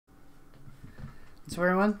So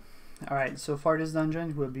everyone, alright, so for this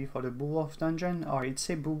dungeon will be for the Boowolf Dungeon, or it's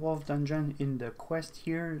a Boowolf Dungeon in the quest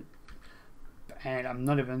here, and I'm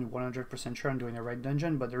not even 100% sure I'm doing the right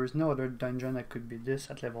dungeon, but there is no other dungeon that could be this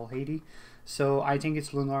at level 80, so I think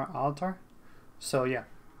it's Lunar Altar. So yeah,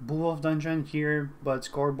 Boowolf Dungeon here, but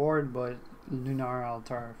scoreboard, but Lunar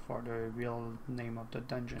Altar for the real name of the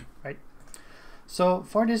dungeon, right? So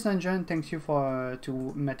for this dungeon, thank you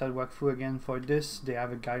to Method Wakfu again for this. They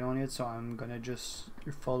have a guide on it, so I'm gonna just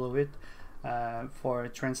follow it for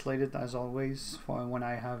translated as always for when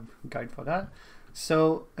I have guide for that.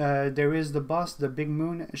 So there is the boss, the Big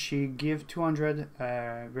Moon. She give 200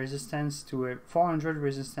 resistance to 400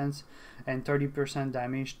 resistance and 30%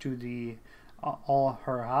 damage to the all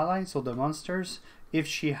her allies, so the monsters, if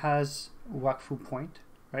she has Wakfu point,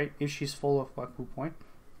 right? If she's full of Wakfu point.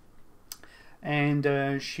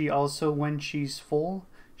 And she also, when she's full,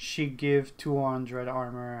 she give 200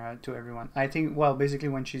 armor to everyone. I think, well, basically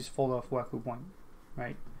when she's full of Wakfu point,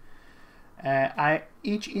 right?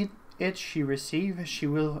 Each hit she receives, she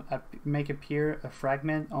will make appear a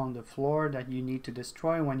fragment on the floor that you need to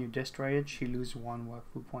destroy. When you destroy it, she loses 1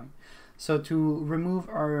 Wakfu point. So to remove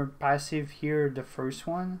our passive here, the first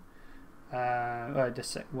one,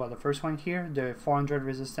 the first one here, the 400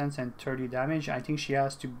 resistance and 30 damage, I think she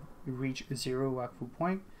has to reach 0 Wakfu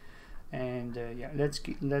point. And yeah,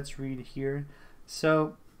 let's read here.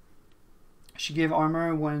 So she gave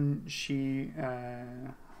armor when she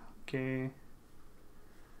okay.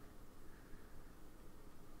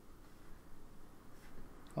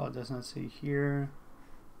 Oh, it does not say here.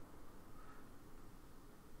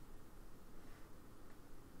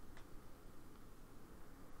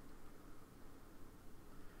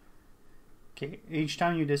 Okay, each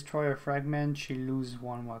time you destroy a fragment, she loses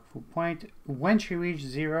 1 Wakfu point. When she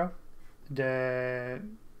reaches 0,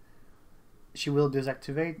 she will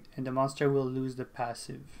deactivate and the monster will lose the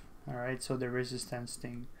passive. Alright, so the resistance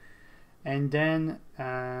thing. And then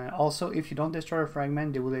also, if you don't destroy a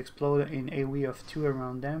fragment, they will explode in AoE of 2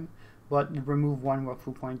 around them, but remove 1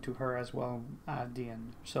 Wakfu point to her as well at the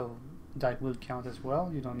end. So that will count as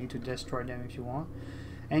well. You don't need to destroy them if you want.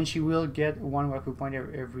 And she will get 1 Wakfu point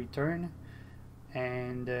every turn.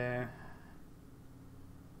 And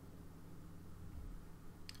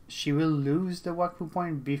she will lose the Wakfu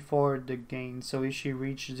point before the gain. So if she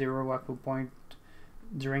reaches 0 Wakfu point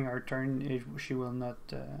during our turn, she will not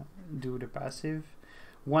do the passive.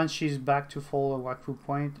 Once she's back to full Wakfu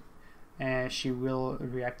point, she will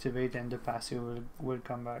reactivate and the passive will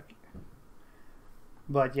come back.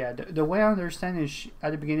 But yeah, the way I understand is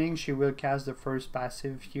at the beginning she will cast the first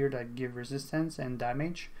passive here that give resistance and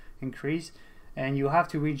damage increase, and you have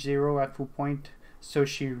to reach 0 Wakfu point, so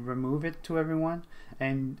she remove it to everyone,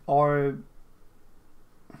 and or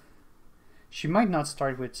she might not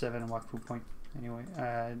start with 7 Wakfu point anyway.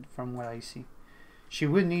 From what I see, she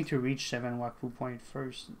would need to reach 7 Wakfu point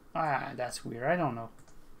first. That's weird. I don't know.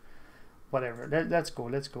 Whatever. Let's go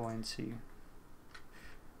and see.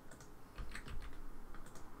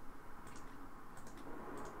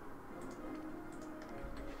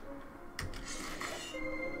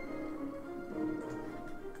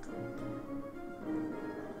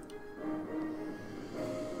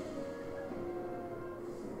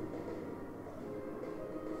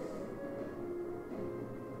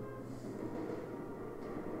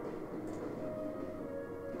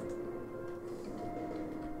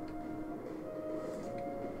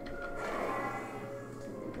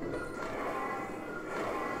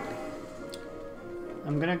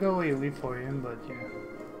 I'm gonna go AoE for him, but yeah.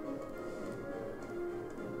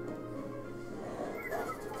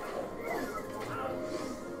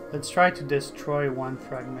 Let's try to destroy 1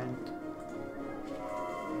 fragment.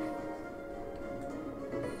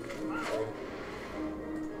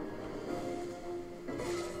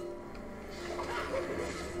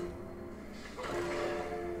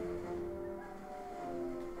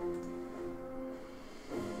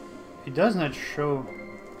 It does not show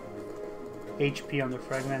HP on the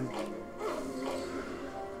fragment.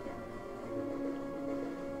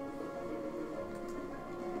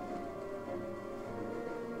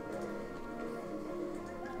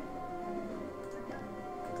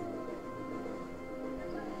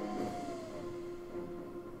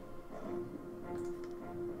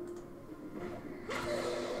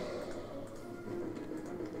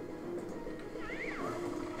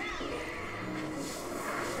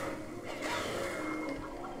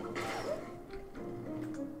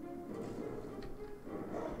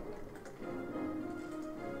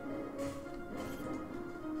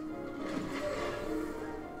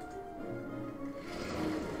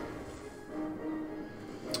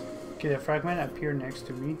 Okay, the fragment appeared next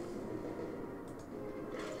to me.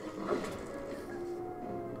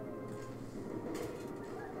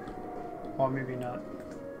 Or maybe not.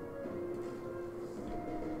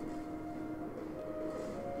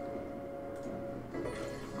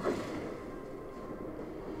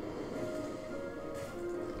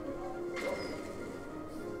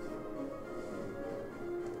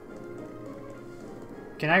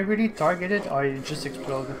 Can I really target it, or it just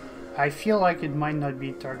explode? I feel like it might not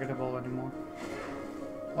be targetable anymore.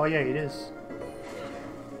 Oh yeah, it is.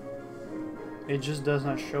 It just does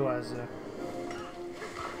not show as a...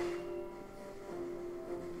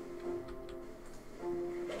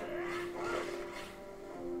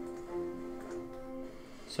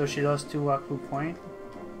 So she lost 2 Wakfu points.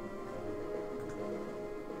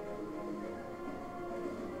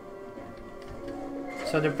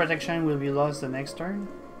 So the protection will be lost the next turn?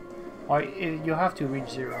 Or you have to reach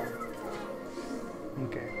 0.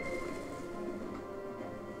 Okay.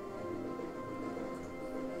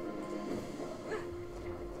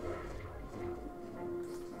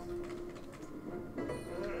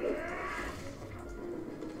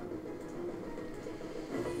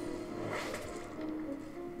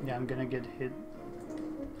 Yeah, I'm gonna get hit.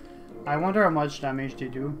 I wonder how much damage they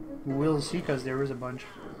do. We'll see, because there is a bunch.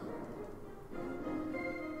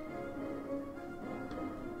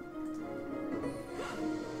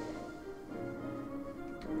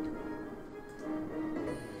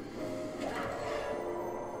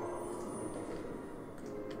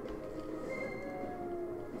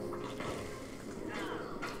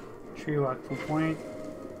 Three Wakfu point.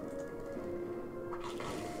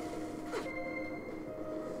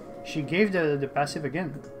 She gave the passive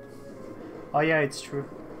again. Oh yeah, it's true.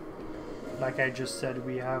 Like I just said,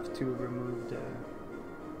 we have to remove the...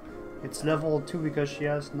 It's level 2 because she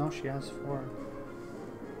has... No, she has 4.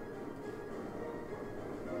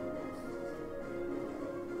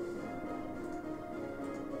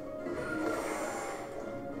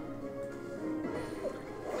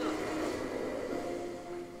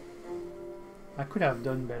 I could have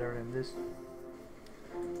done better than this.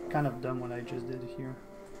 Kind of dumb what I just did here.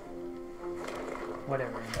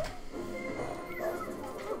 Whatever.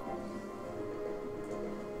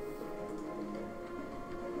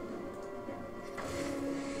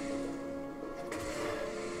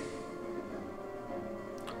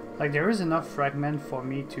 Like there is enough fragment for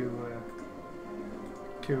me to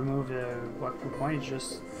remove the Wakfu point, it's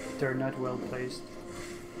just they're not well placed.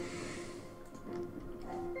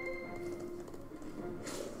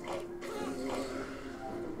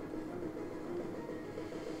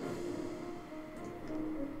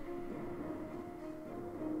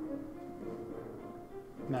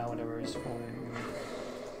 Nah, whatever is falling.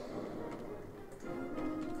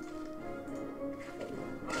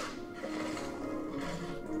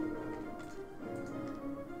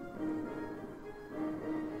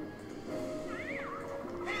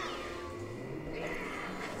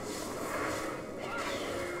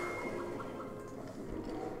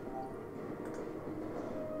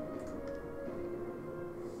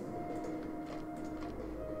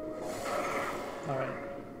 Alright.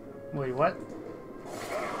 Wait, what?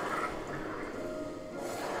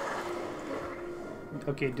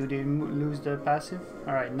 Okay, do they lose the passive?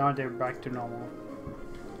 Alright, now they're back to normal.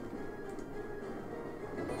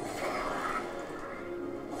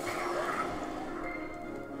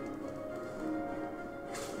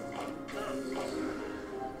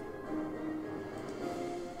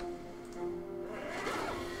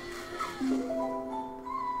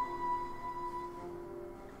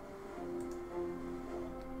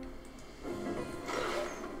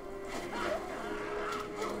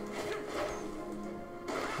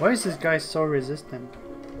 Why is this guy so resistant?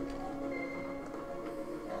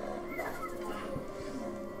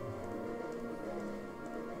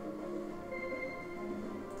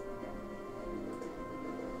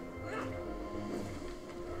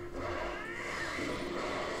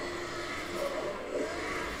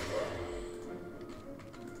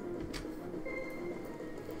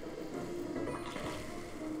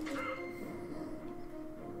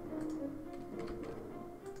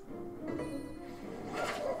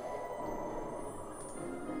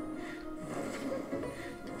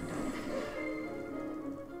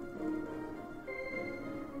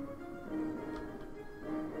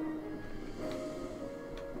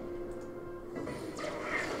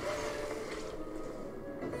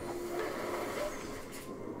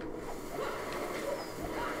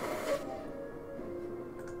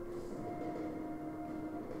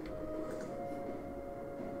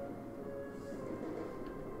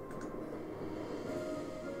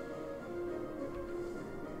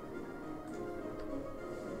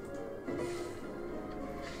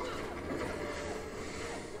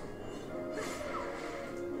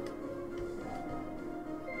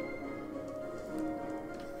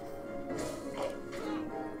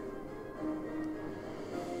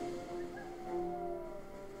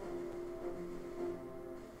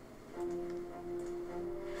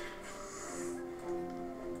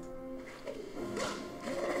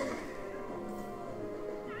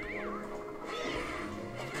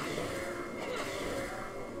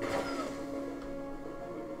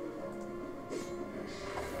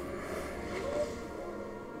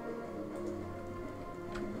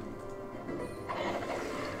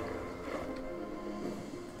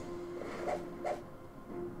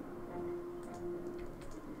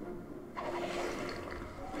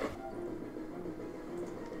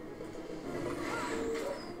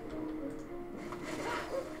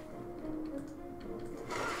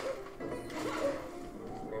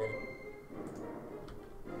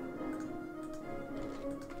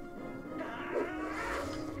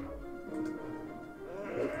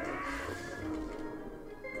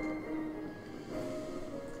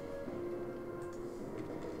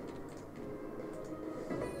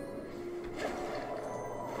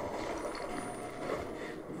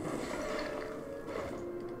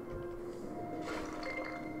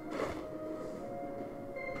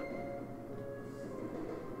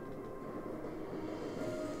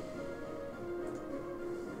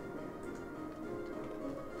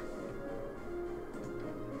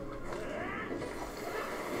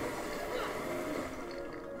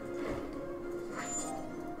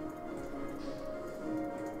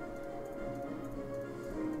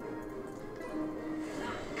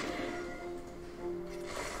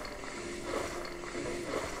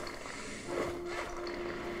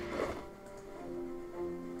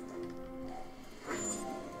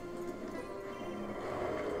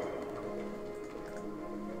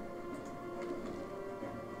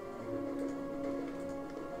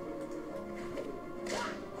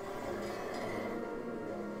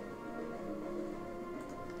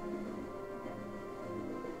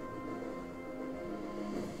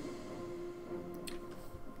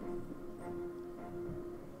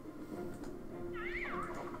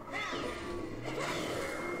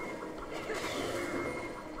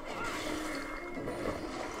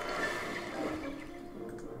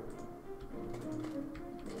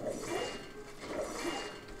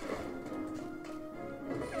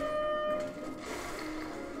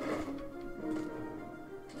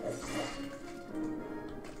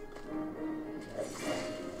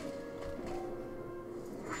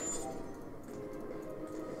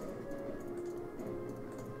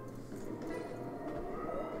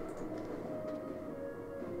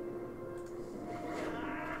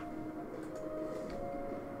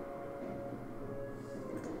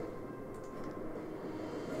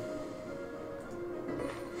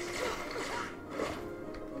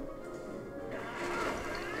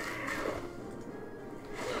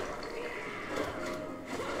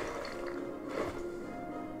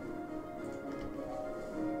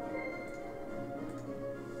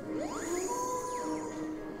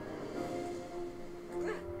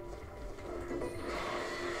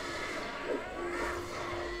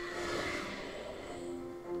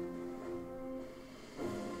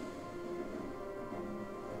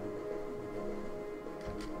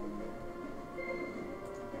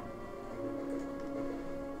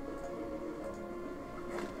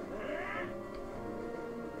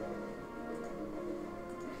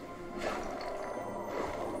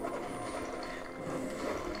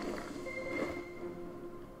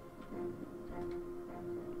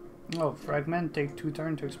 Oh, Fragment take 2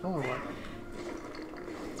 turns to explode or what?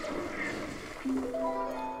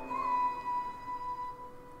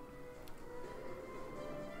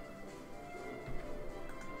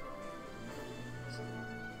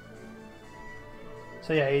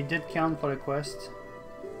 So yeah, it did count for the quest.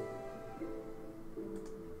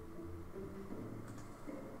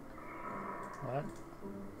 What?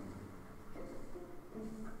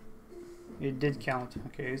 It did count.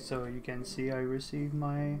 Okay, so you can see I received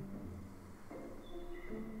my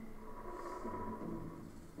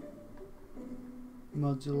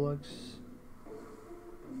Modulux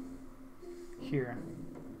here.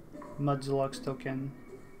 Modulux token.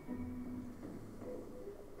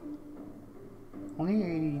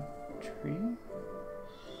 Only 83?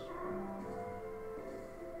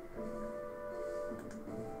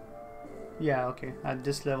 Yeah, okay. At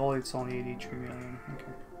this level it's only 83 million.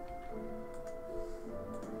 Okay.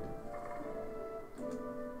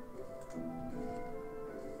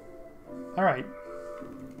 Alright.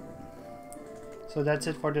 So that's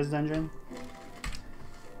it for this dungeon.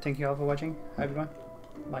 Thank you all for watching. Have a good one.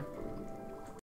 Bye.